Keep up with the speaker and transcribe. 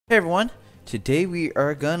Hey everyone, today we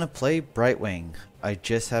are gonna play Brightwing. I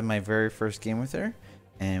just had my very first game with her,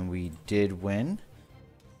 and we did win.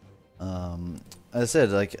 As I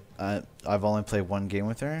said, I've only played one game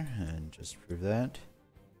with her, and just to prove that,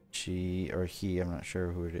 she or he, I'm not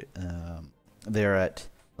sure who it is, they're at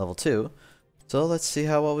level 2. So let's see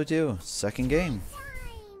how well we do. Second game.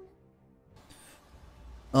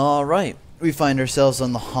 Alright, we find ourselves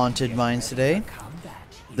on the Haunted Mines today.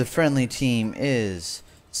 The friendly team is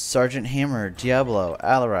Sergeant Hammer, Diablo,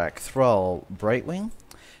 Alarak, Thrall, Brightwing.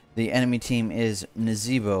 The enemy team is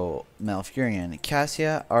Nazebo, Malfurion,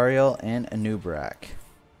 Cassia, Ariel, and Anubrak.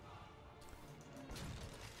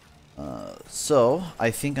 So, I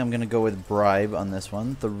think I'm going to go with Bribe on this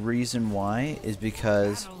one. The reason why is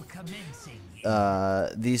because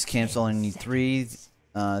these camps only need 3,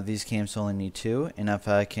 these camps only need 2, and if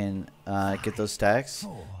I can get those stacks,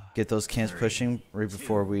 get those camps pushing right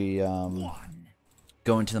before we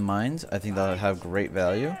go into the mines, I think that would have great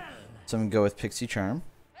value. So I'm going to go with Pixie Charm.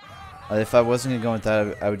 If I wasn't going to go with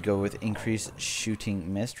that, I would go with increased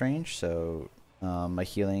shooting mist range, so my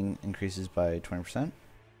healing increases by 20%.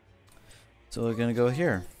 So we're going to go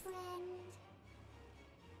here.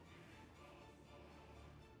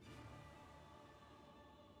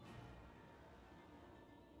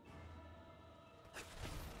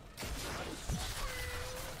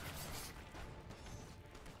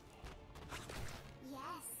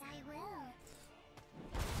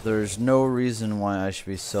 There's no reason why I should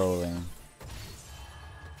be soloing.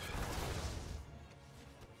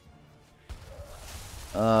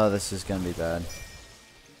 This is gonna be bad.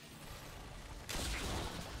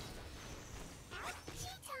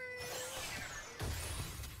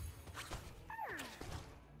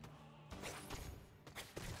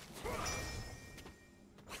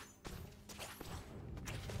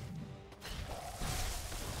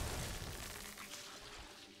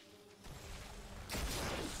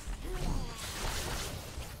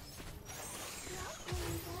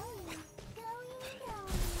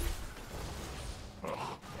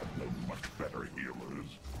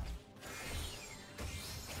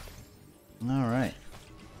 Alright.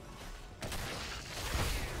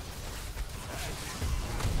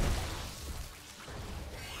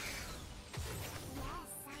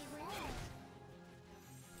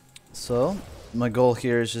 So, my goal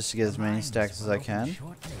here is just to get as many stacks as I can.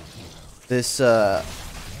 This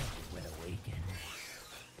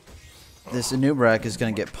Anubrak is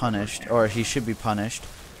going to get punished, or he should be punished,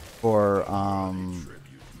 for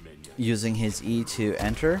using his E to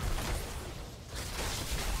enter.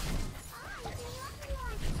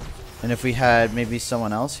 And if we had maybe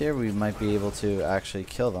someone else here, we might be able to actually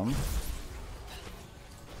kill them.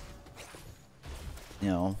 You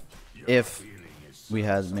know, if we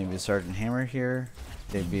had maybe a Sergeant Hammer here,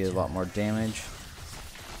 they'd be a lot more damage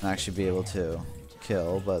and actually be able to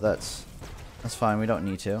kill, but that's fine, we don't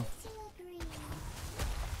need to.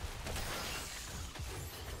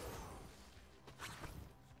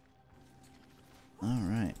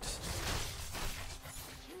 Alright.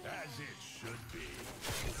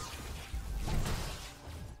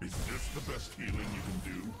 Is this the best healing you can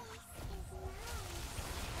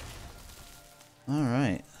do?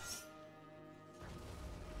 Alright.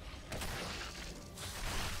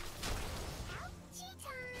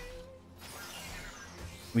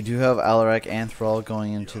 We do have Alarak and Thrall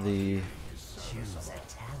going into the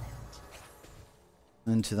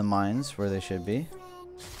mines where they should be.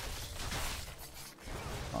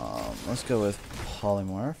 Let's go with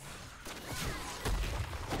Polymorph.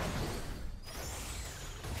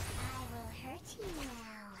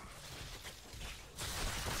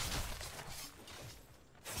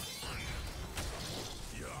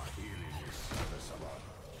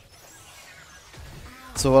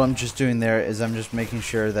 So what I'm just doing there is I'm just making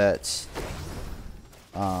sure that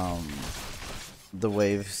the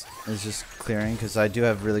waves is just clearing, because I do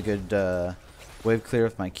have really good wave clear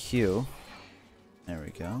with my Q. There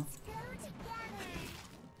we go.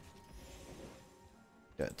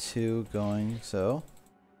 Got 2 going, so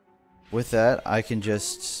with that I can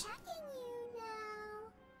just,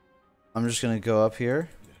 I'm just gonna go up here.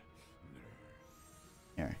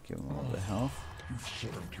 Here, give him a little bit of health. You've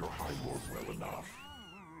served your High Lord well enough.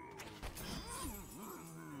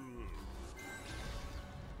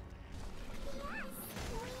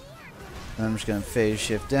 And I'm just gonna phase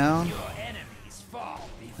shift down.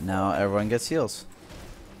 And now everyone gets heals.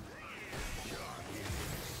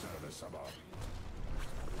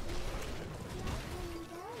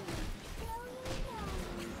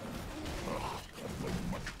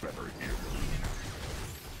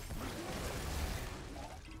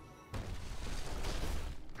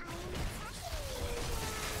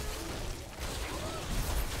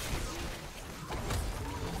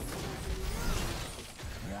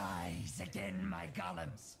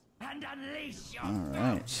 golems and unleash your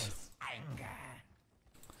Alright. anger.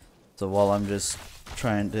 So while I'm just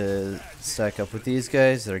trying to stack up with these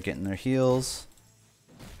guys, they're getting their heals.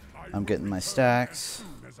 I'm getting my stacks.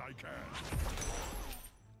 As I can.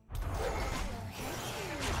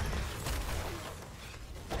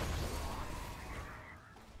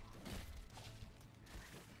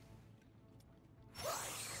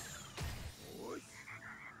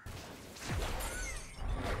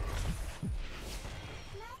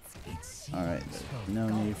 Alright, no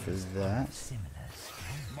need for that.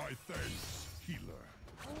 My thanks, healer.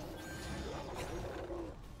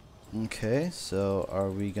 Okay, so are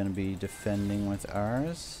we going to be defending with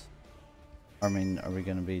ours? I mean, are we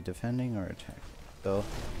going to be defending or attacking? So,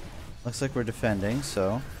 looks like we're defending,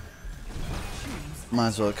 so might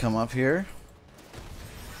as well come up here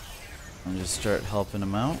and just start helping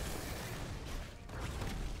them out.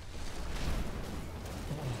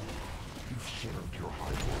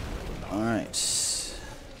 Alright.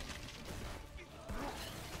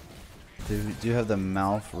 Do you have the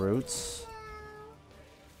mouth roots?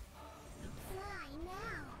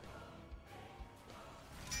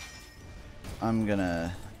 I'm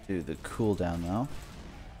gonna do the cooldown though.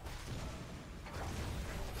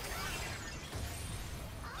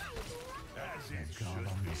 The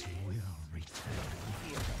golems will return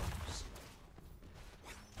heroes.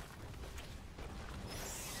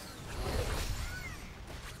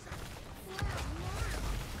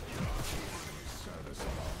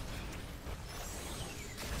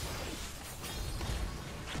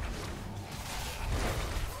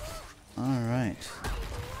 Alright.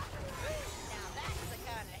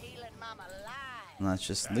 And let's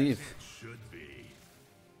just leave.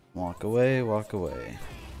 Walk away, walk away.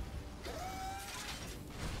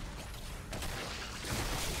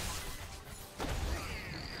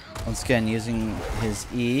 Once again, using his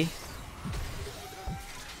E.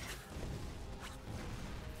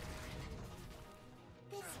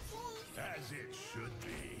 As it should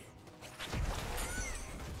be.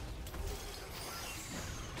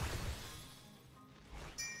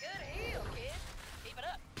 Good heal, kid. Keep it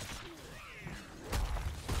up.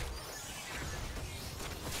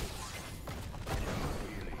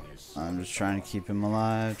 I'm just trying to keep him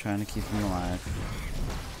alive, trying to keep him alive.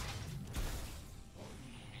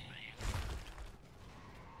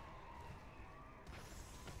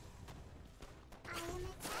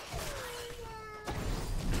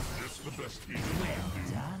 It's the best healing you can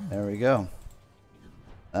do. There we go.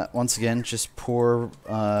 Once again, just poor,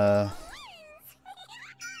 that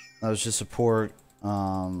was just a poor,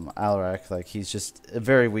 Alarak. Like, he's just a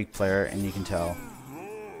very weak player, and you can tell.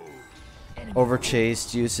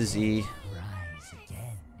 Overchased, used his E. Rise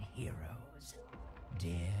again, heroes.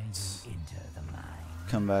 Dare you enter the mine?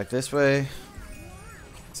 Come back this way.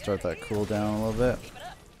 Start that cooldown a little bit.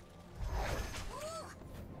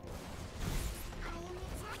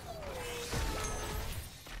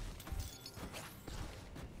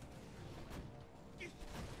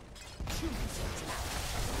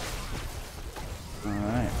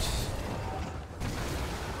 Alright.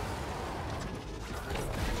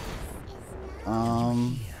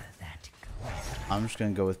 I'm just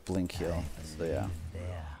gonna go with Blink Heal. So yeah.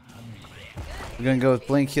 We're gonna go with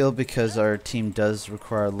Blink Heal because our team does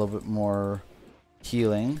require a little bit more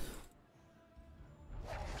healing.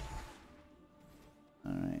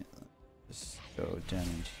 Alright, let's go down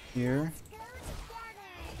into here.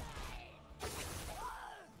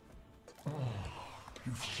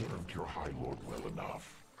 You've served your High Lord well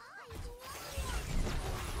enough.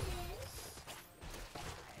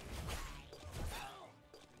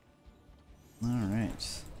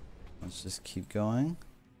 Alright, let's just keep going.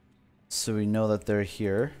 So we know that they're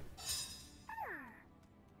here.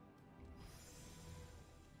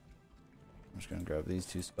 I'm just gonna grab these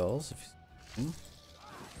two skulls. If you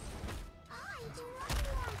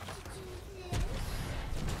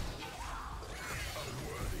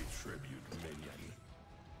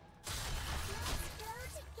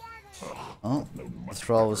Oh, the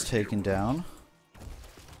thrall was taken down.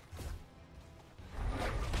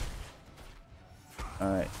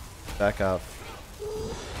 Alright, back off.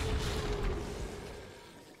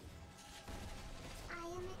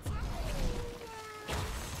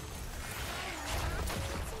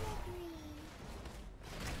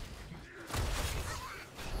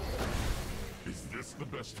 Is this the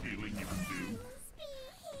best healing you can do?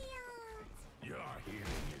 Your healing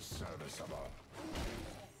is serviceable.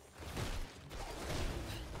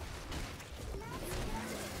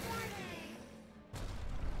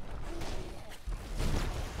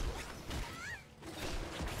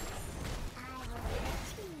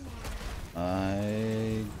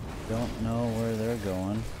 I don't know where they're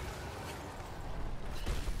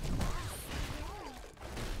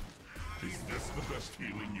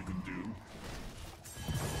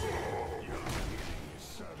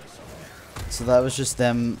So that was just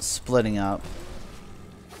them splitting up.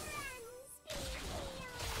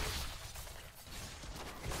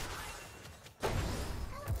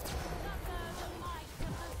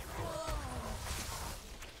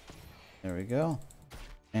 There we go.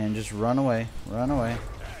 And just run away. Run away.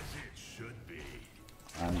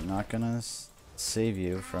 I'm not gonna save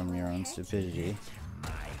you from your own stupidity. My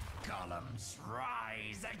columns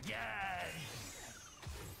rise again.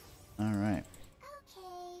 Alright.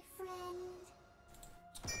 Okay, friend.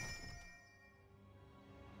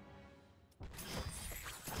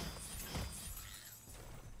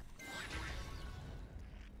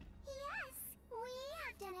 Yes, we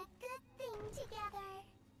have done a good thing together.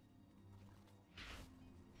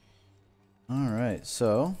 Alright,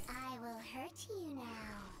 so I will hurt you now.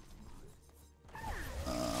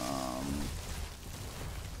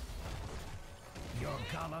 Your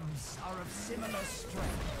columns are of similar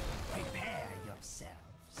strength. Prepare yourselves.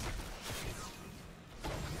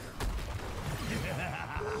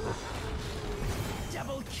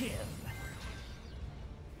 Double kill.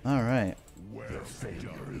 alright. Their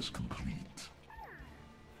failure is complete.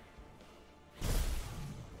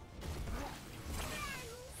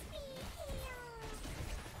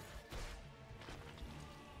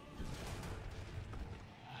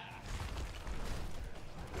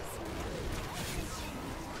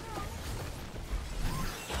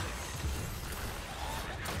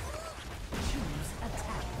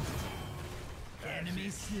 Enemy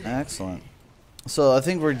slain. Excellent. So I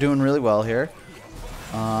think we're doing really well here.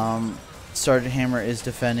 Sergeant Hammer is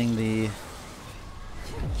defending the...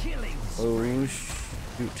 Killing. Oh,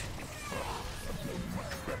 shoot.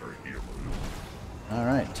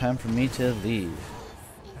 Alright, time for me to leave.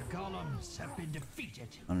 The columns have been defeated.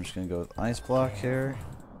 I'm just gonna go with Ice Block here.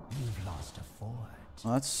 You've lost a fort.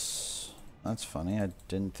 Well, that's funny. I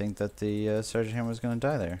didn't think that the Sergeant Hammer was gonna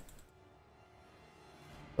die there.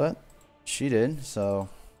 But she did, so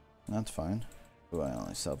that's fine. Ooh, I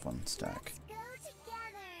only still have one stack. Go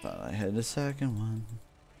together. Thought I had a second one.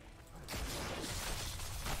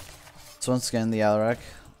 So once again, the Alarak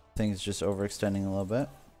thing is just overextending a little bit.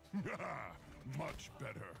 Much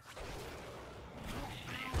better.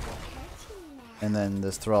 Hurt you now. And then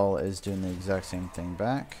this Thrall is doing the exact same thing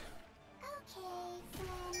back. Okay, friend.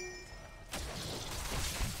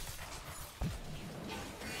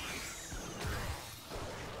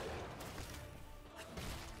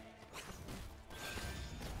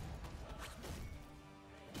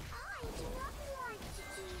 I do not like to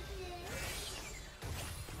do this.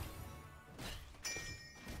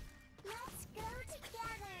 Let's go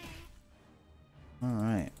together.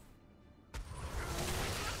 Alright.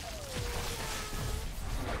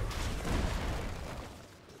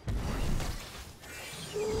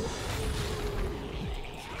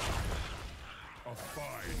 A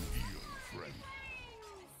fine deal, friend.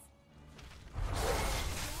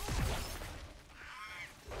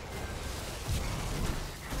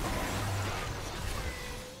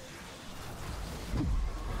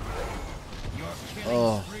 Your killing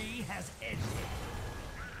Oh. spree has ended.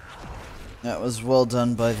 That was well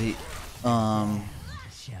done by the Shall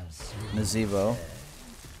soon Nazebo.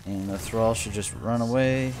 And the Thrall should just run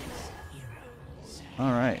away.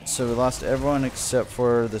 Alright, so we lost everyone except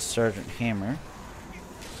for the Sergeant Hammer,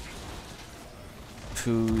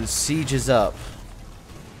 whose siege is up.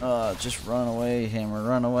 Just run away, Hammer,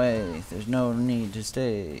 run away. There's no need to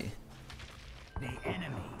stay. the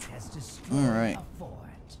enemy has destroyed Alright. a fort.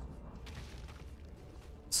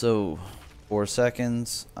 So, 4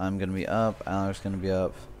 seconds. I'm gonna be up. Alaric's gonna be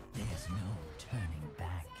up. There's no turning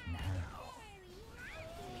back now.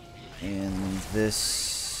 And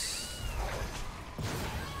this...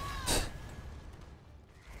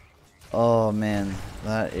 Oh man,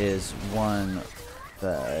 that is one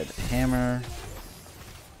bad hammer.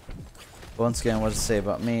 Once again, what to say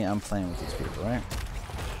about me? I'm playing with these people, right?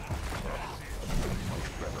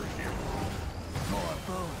 More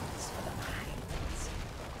bones for the mines.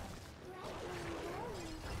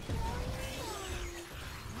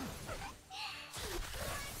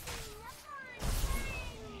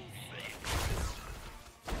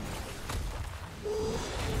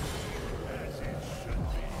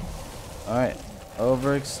 Alright.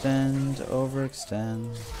 Overextend,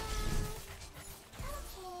 overextend.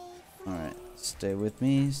 Alright. Stay with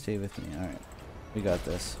me, stay with me. Alright. We got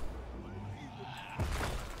this.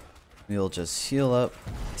 We'll just heal up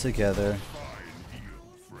together.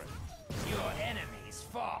 Your enemies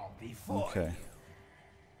fall before Okay.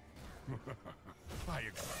 I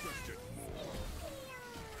expected more.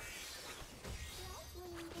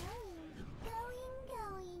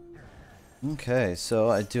 Going. Okay, so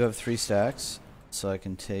I do have 3 stacks. so I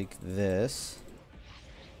can take this.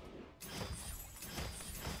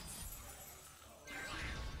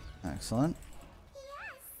 Excellent. Yes,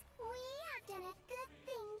 we have done a good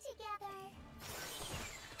thing together.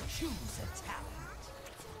 Choose a talent.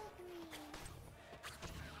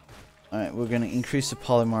 Alright, we're going to increase the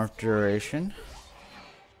polymorph duration.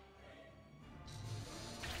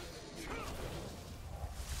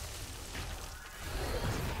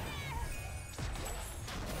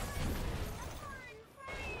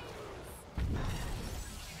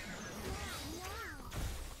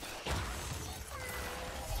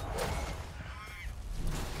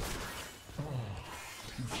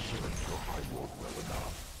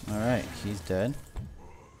 Alright, he's dead.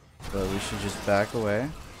 So we should just back away.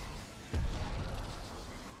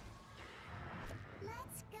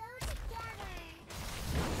 Let's go together.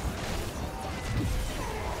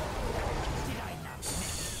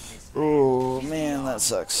 Oh man, that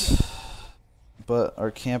sucks. But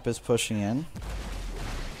our camp is pushing in.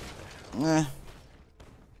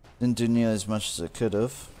 Didn't do nearly as much as it could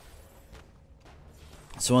have.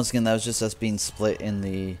 So once again, that was just us being split in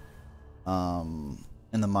the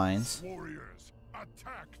mines. Warriors,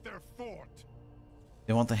 attack their fort.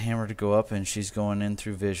 They want the hammer to go up, and she's going in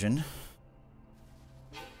through vision.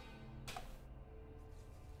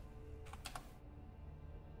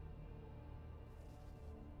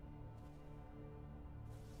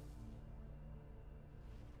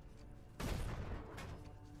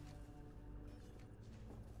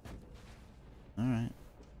 All right.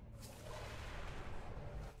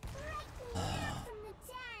 From the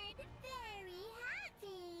dead, very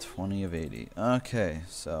happy. 20 of 80. Okay,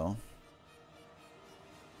 so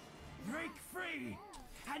Break free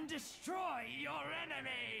and destroy your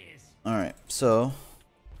enemies. all right, so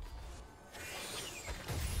It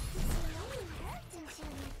only hurt until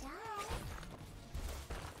you die.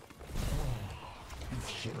 You've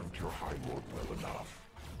served your High Lord well enough.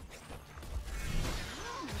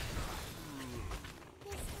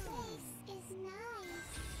 This place is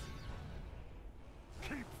nice.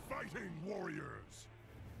 Keep fighting, warriors.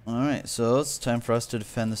 all right, so it's time for us to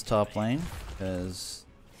defend this top lane because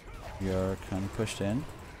we are kind of pushed in.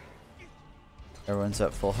 Everyone's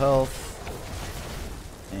at full health,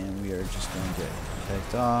 and we are just going to get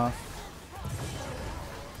picked off.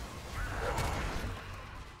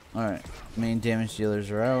 All right, main damage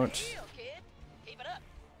dealers are out. Deal, kid. Keep it up.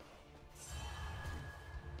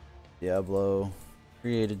 Diablo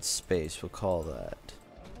created space, we'll call that.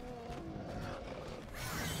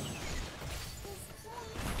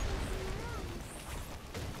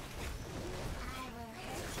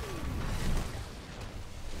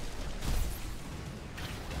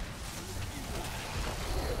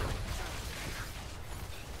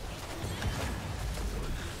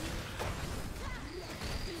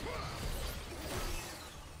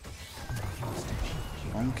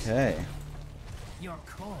 Okay, Your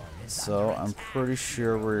core is so under I'm attack. pretty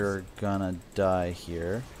sure we're gonna die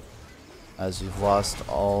here, as we've lost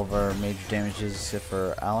all of our major damages except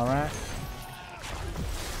for Alarak.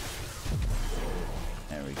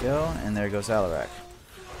 There we go, and there goes Alarak.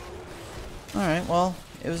 Alright, well,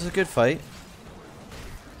 it was a good fight.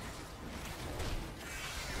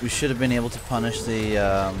 We should have been able to punish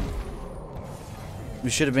the, we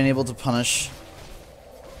should have been able to punish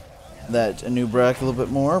that Anubrak a little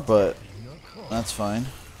bit more, but that's fine.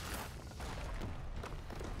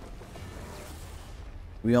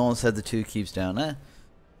 We almost had the 2 keeps down.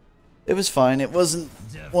 It was fine. It wasn't,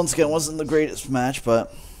 once again, wasn't the greatest match,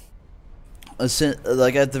 but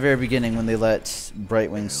like at the very beginning when they let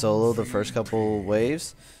Brightwing solo the first couple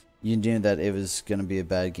waves, you knew that it was going to be a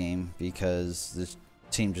bad game because the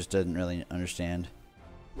team just didn't really understand.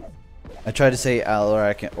 I tried to say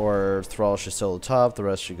Alarak or Thrall should solo top, the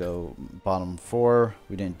rest should go bottom 4.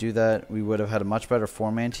 We didn't do that. We would have had a much better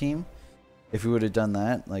 4-man team if we would have done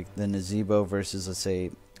that, like the Nazebo versus, let's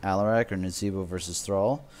say, Alarak, or Nazebo versus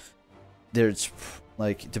Thrall. There's,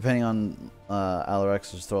 like, depending on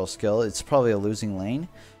Alarak's or Thrall's skill, it's probably a losing lane.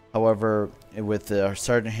 However, with the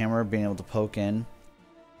Sergeant Hammer being able to poke in,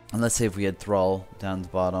 and let's say if we had Thrall down at the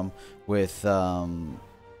bottom with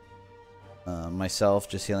myself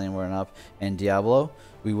just healing and wearing up, and Diablo,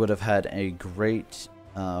 we would have had a great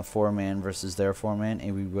 4-man versus their 4-man,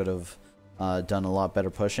 and we would have done a lot better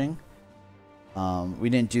pushing. We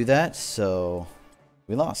didn't do that, so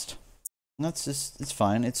we lost. And that's just, it's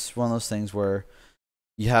fine. It's one of those things where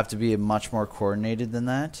you have to be much more coordinated than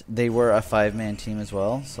that. They were a 5-man team as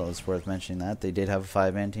well, so it's worth mentioning that. They did have a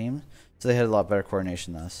 5-man team, so they had a lot better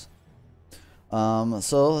coordination than us.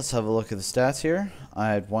 So let's have a look at the stats here. I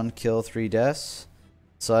had 1 kill, 3 deaths.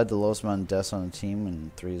 So I had the lowest amount of deaths on the team,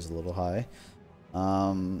 and 3 is a little high.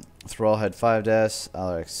 Thrall had 5 deaths,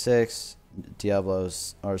 Alaric 6,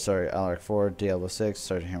 Alaric 4, Diablo 6,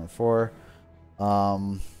 Sergeant Hammer 4.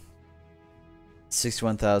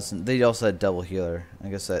 61,000. They also had double healer. I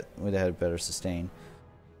guess that would have had better sustain.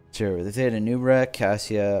 Sure, they had a Nubrek,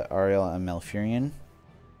 Cassia, Ariel, and Malfurion.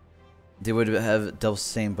 They would have double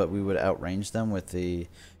sustain, but we would outrange them with the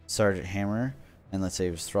Sergeant Hammer. And let's say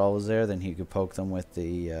if Thrall was there, then he could poke them with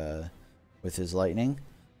the with his lightning.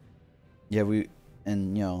 Yeah,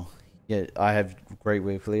 I have great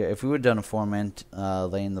wave clear. If we would have done a 4-man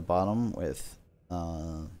lane in the bottom with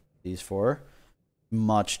these 4,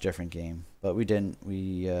 much different game. But we didn't.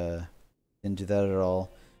 We didn't do that at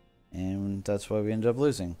all, and that's why we ended up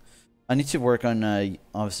losing. I need to work on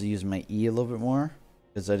obviously using my E a little bit more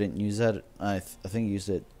because I didn't use that. I think I used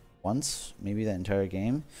it once, maybe that entire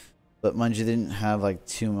game. But mind you, they didn't have like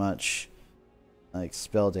too much like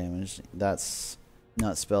spell damage. That's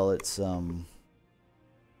not spell. It's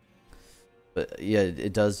But yeah,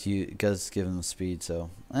 it does give them speed. So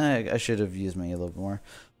I should have used my E a little bit more.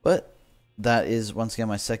 But that is once again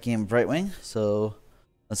my second game, Brightwing. So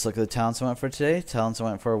let's look at the talents I went for today. Talents I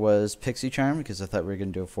went for was Pixie Charm because I thought we were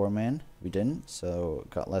gonna do a 4-man. We didn't, so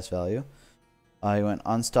got less value. I went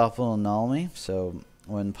Unstoppable Anomaly. So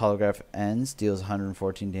when Polygraph ends, deals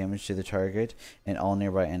 114 damage to the target and all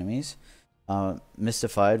nearby enemies.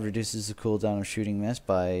 Mystified reduces the cooldown of shooting miss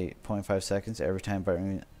by 0.5 seconds every time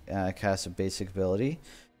Brightwing casts a basic ability.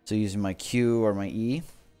 So using my Q or my E,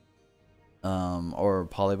 or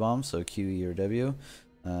Polybomb, so Q, E, or W,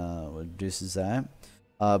 reduces that.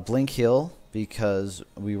 Blink Heal, because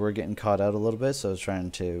we were getting caught out a little bit, so I was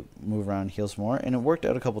trying to move around and heal some more, and it worked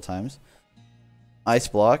out a couple times. Ice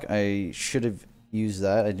Block, I should have used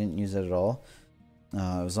that. I didn't use it at all.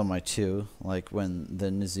 It was on my 2, like when the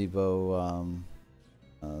Nazebo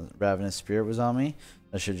Ravenous Spirit was on me.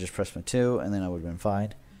 I should have just pressed my 2, and then I would have been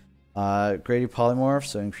fine. Grady Polymorph,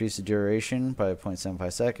 so increase the duration by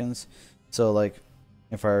 0.75 seconds. So like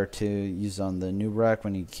if I were to use on the Nubrek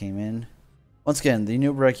when he came in. Once again, the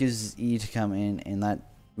Nubrek uses E to come in, and that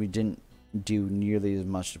we didn't do nearly as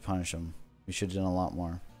much to punish him. We should have done a lot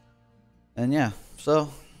more. And yeah, so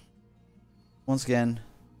once again,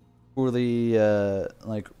 poorly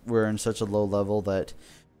like we're in such a low level that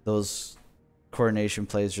those coordination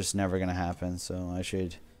plays just never gonna happen. So I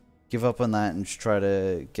should give up on that and just try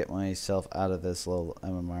to get myself out of this little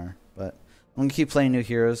MMR. But I'm gonna keep playing new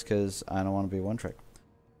heroes because I don't want to be one trick.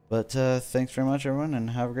 But thanks very much, everyone,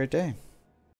 and have a great day.